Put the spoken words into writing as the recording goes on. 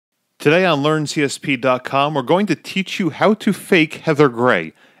Today on LearnCSP.com, we're going to teach you how to fake heather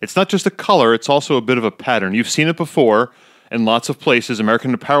gray. It's not just a color, it's also a bit of a pattern. You've seen it before in lots of places,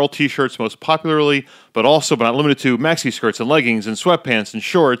 American Apparel t-shirts most popularly, but also, but not limited to, maxi skirts and leggings and sweatpants and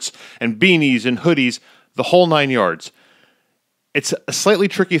shorts and beanies and hoodies, the whole 9 yards. It's a slightly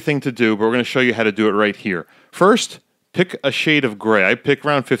tricky thing to do, but we're going to show you how to do it right here. First, pick a shade of gray. I pick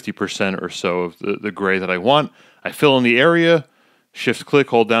around 50% or so of the gray that I want. I fill in the area, shift-click,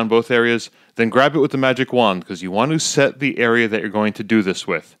 hold down both areas, then grab it with the magic wand because you want to set the area that you're going to do this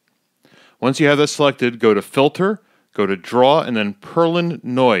with. Once you have that selected, go to Filter, go to Draw, and then Perlin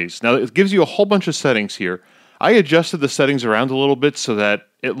Noise. Now, it gives you a whole bunch of settings here. I adjusted the settings around a little bit so that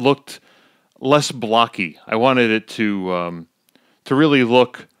it looked less blocky. I wanted it to really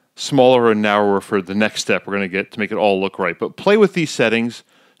look smaller and narrower for the next step we're going to get to make it all look right. But play with these settings,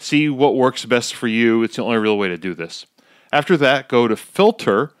 see what works best for you. It's the only real way to do this. After that, go to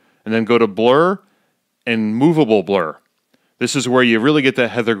Filter, and then go to Blur and Movable Blur. This is where you really get that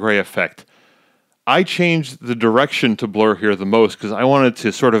heather gray effect. I changed the direction to blur here the most because I wanted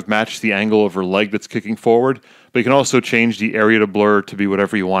to sort of match the angle of her leg that's kicking forward, but you can also change the area to blur to be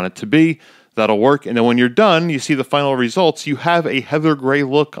whatever you want it to be. That'll work, and then when you're done, you see the final results, you have a heather gray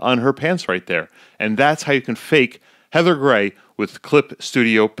look on her pants right there. And that's how you can fake heather gray with Clip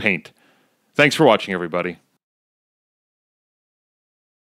Studio Paint. Thanks for watching, everybody.